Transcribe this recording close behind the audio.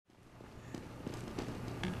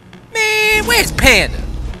Where's Panda?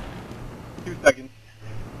 2 seconds.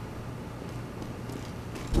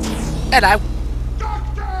 And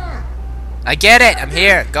I get it. I'm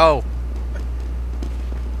here. Go.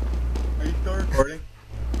 Are you still recording?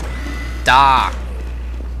 Da.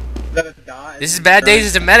 Is that a dot? This is bad days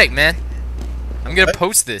as a medic, man. I'm gonna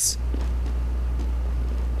post this.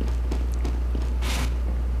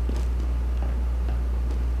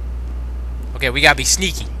 Okay, we gotta be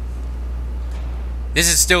sneaky. This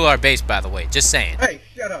is still our base, by the way. Just saying. Hey,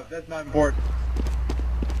 shut up. That's not important.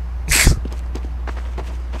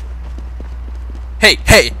 Hey,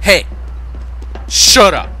 hey, hey!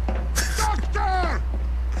 Shut up!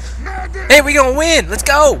 Hey, we gonna win! Let's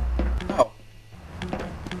go! Oh.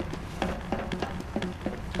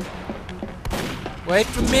 Wait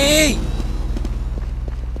for me!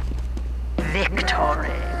 Victory.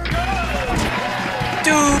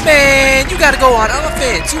 Dude, man, you gotta go on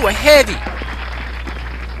offense. You are heavy.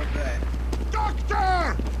 What's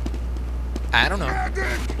that? I don't know.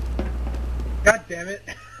 God damn it.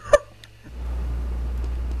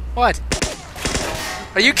 What?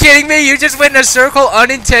 Are you kidding me? You just went in a circle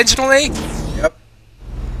unintentionally? Yep.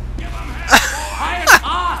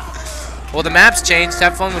 Well, the map's changed.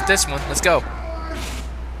 Have fun with this one. Let's go.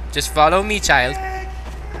 Just follow me, child.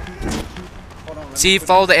 Hold on. See,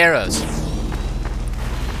 follow the arrows.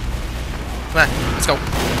 Come on, let's go.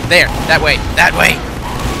 There, that way, that way.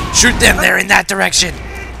 Shoot them, they're in that direction.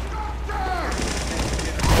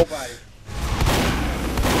 Nobody.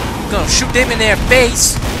 Go, shoot them in their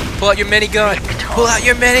face. Pull out your minigun. Pull out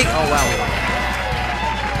your mini. Oh, wow.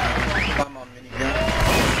 I'm on minigun.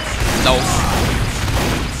 No.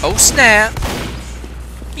 Oh, snap.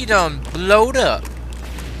 He done blowed up.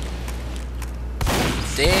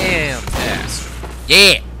 Damn fast.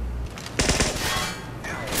 Yeah.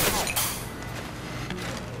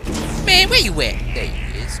 Man, where you at? There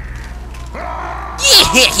he is.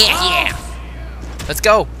 Yeah. Let's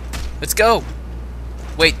go. Let's go.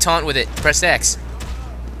 Wait, taunt with it. Press X.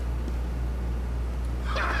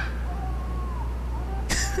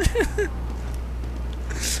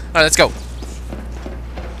 Alright, let's go.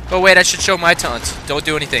 Oh wait, I should show my taunts. Don't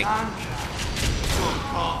do anything.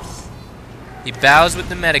 He bows with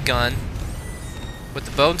the metagun. With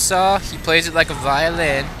the bone saw, he plays it like a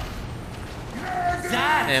violin.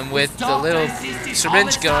 And with the little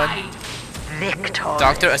syringe gun, Victory.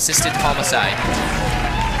 Doctor assisted homicide.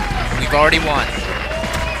 We've already won.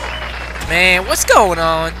 Man, what's going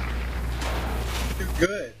on? Too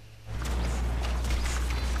good.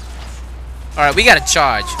 Alright, we gotta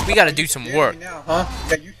charge. We gotta do some Scared work. me now, huh?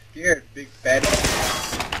 Yeah, you scared, big fatty.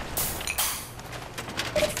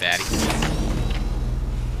 Fatty.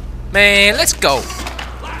 Man, let's go.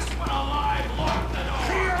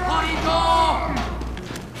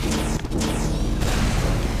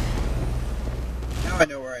 Now I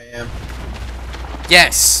know where I am.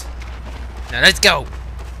 Yes. Now let's go.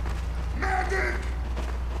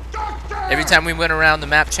 Every time we went around, the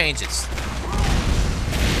map changes.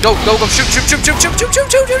 Go, go, go! Shoot, shoot, shoot, shoot, shoot, shoot,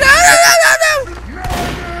 shoot, shoot! No, no, no, no,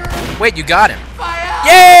 no! Wait, you got him!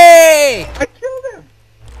 Yay! I killed him!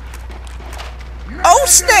 Oh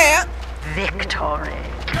snap! Victory.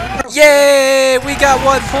 Yay! We got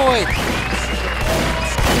 1 point.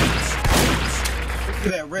 Look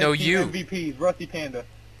at that red No, team you. MVPs, Rusty Panda.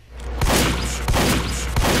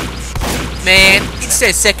 Man, he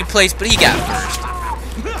said second place, but he got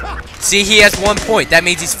first. See, he has 1 point. That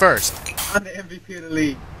means he's first. I'm the MVP of the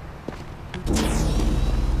league.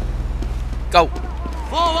 Go.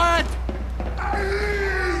 Forward!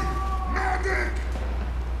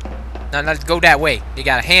 Now let's go that way. You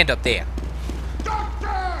got a hand up there.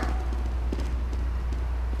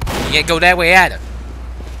 You can't go that way either.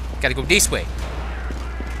 Gotta go this way.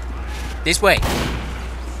 This way.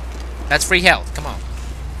 That's free health. Come on.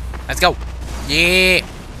 Let's go. Yeah.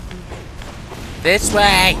 This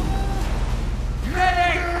way.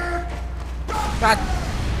 Run.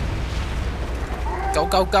 Go,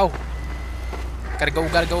 go, go. Gotta go,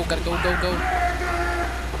 gotta go, gotta go, go, go.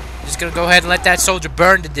 Just gonna go ahead and let that soldier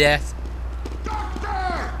burn to death.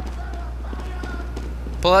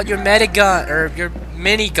 Pull out your minigun, or your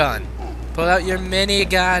minigun. Pull out your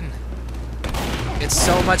minigun. It's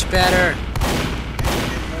so much better.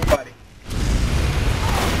 Nobody.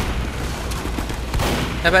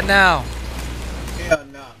 How about now? Hell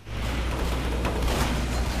no.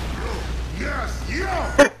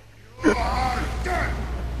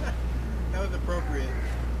 That was appropriate.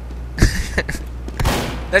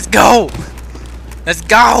 Let's go! Let's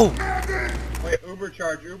go! Wait, Uber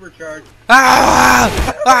charge, Uber charge. Ow!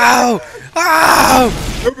 Ow! Ow!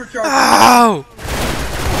 Uber charge. Ow!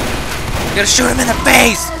 You gotta shoot him in the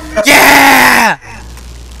face! Yeah!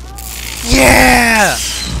 Yeah!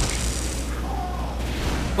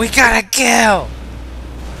 We got a kill!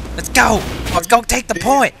 Let's go! Let's go take the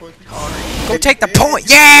point! Go take the point!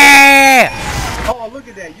 Yeah! Oh, look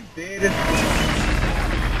at that. You dead as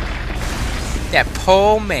That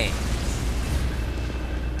pole man.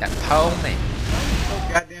 That pole man. so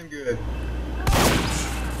goddamn good.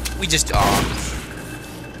 We just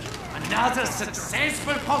Another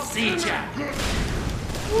successful procedure.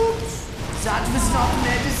 Oops, that was not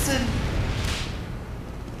medicine.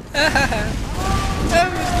 That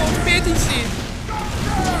was no medicine.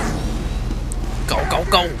 Go, go,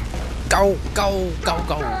 go. Go, go, go,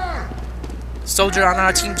 go. Soldier on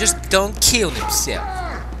our team just don't kill himself.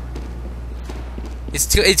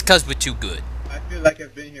 It's cause we're too good. I feel like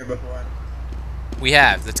I've been here before. We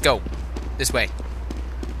have. Let's go. This way.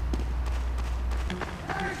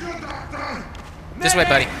 This way,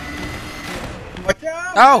 buddy. Watch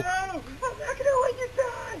out! Oh! No! I'm not gonna let you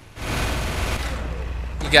die!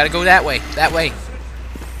 You gotta go that way. That way.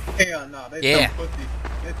 Hell no, there's Yeah. some pussy.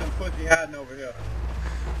 There's some pussy hiding over here.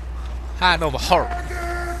 Hiding over her.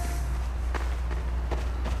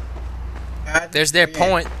 Hiding? There's their Yeah.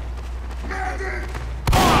 point.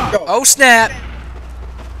 Go. Oh snap!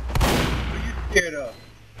 Who you scared of?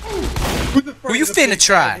 Who's afraid Who you of the finna big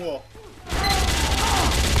try? bad wolf?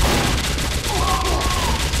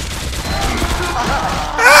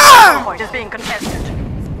 Control point is being contested.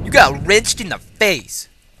 You got wrenched in the face.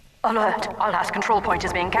 Alert. Our last control point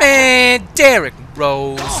is being captured. And Derek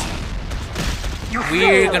Rose. You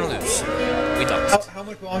We're failed. gonna lose. We lost. How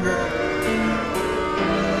much longer?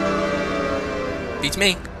 Beats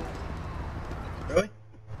me. Really?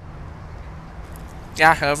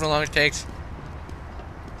 Yeah, however long it takes.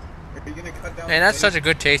 If you're gonna cut down Man, the that's such footage, a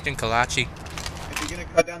good taste in kolache. if you're gonna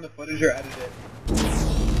cut down the footage or edit it.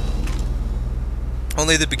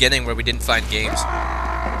 Only the beginning where we didn't find games.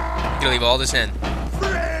 I'm gonna leave all this in.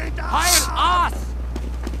 Hire us!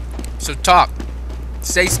 So talk.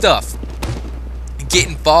 Say stuff. Get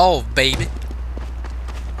involved, baby.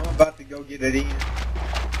 I'm about to go get it in.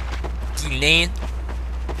 You land.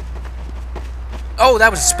 Oh, that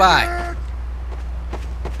was a spy.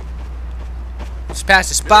 Just past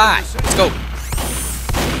the spy. Let's go.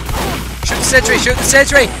 Shoot the sentry! Shoot the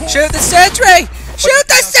sentry! Shoot the sentry! Shoot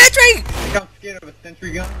the sentry! Think I'm scared of a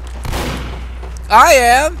sentry gun? I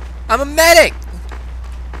am. I'm a medic.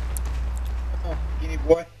 Come on, skinny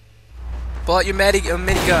boy. Pull out your minigun.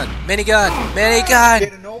 Minigun. Scared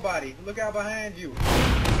Minigun. of nobody. Look out behind you.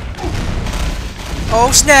 Oh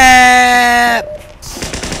snap!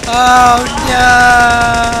 Oh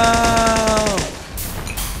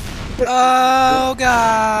no! Oh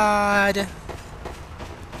god! I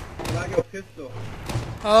like your pistol.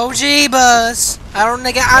 Oh jeebus! I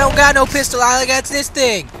don't got no pistol. All I got this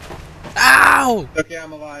thing. Ow! Okay,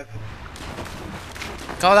 I'm alive.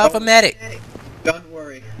 Call out for medic. Don't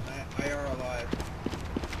worry. I are alive.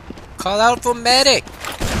 Call out for medic.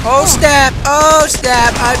 Oh snap! Oh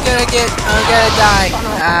snap! I'm gonna die.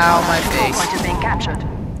 Ow, my Control face. point is being captured.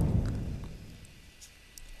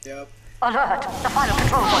 Yep. Alert. The final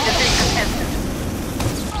control point is being contested.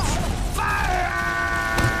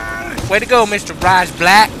 Way to go, Mr. Rise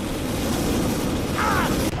Black.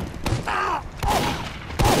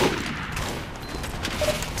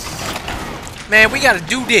 Man, we gotta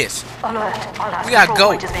do this. Alert. Our last We gotta control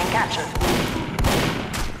go. point is being captured.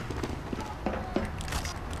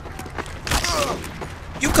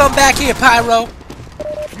 You come back here, Pyro.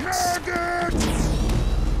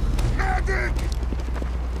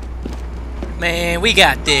 Man, we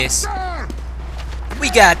got this. We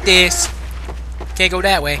got this. Can't go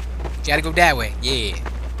that way. Gotta go that way. Yeah.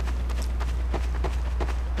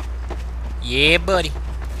 Yeah, buddy.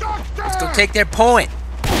 Let's go take their point.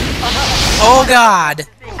 Oh, God.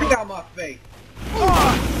 Get out my face.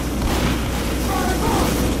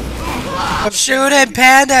 Shoot him,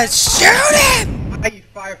 Panda. Shoot him. I eat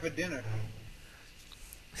fire for dinner.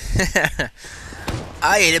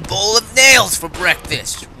 I ate a bowl of nails for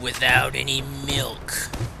breakfast without any milk.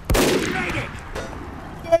 Medic!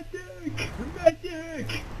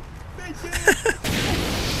 Medic!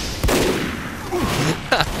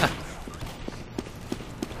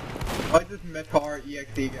 Why is this Metar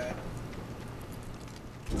EXE guy?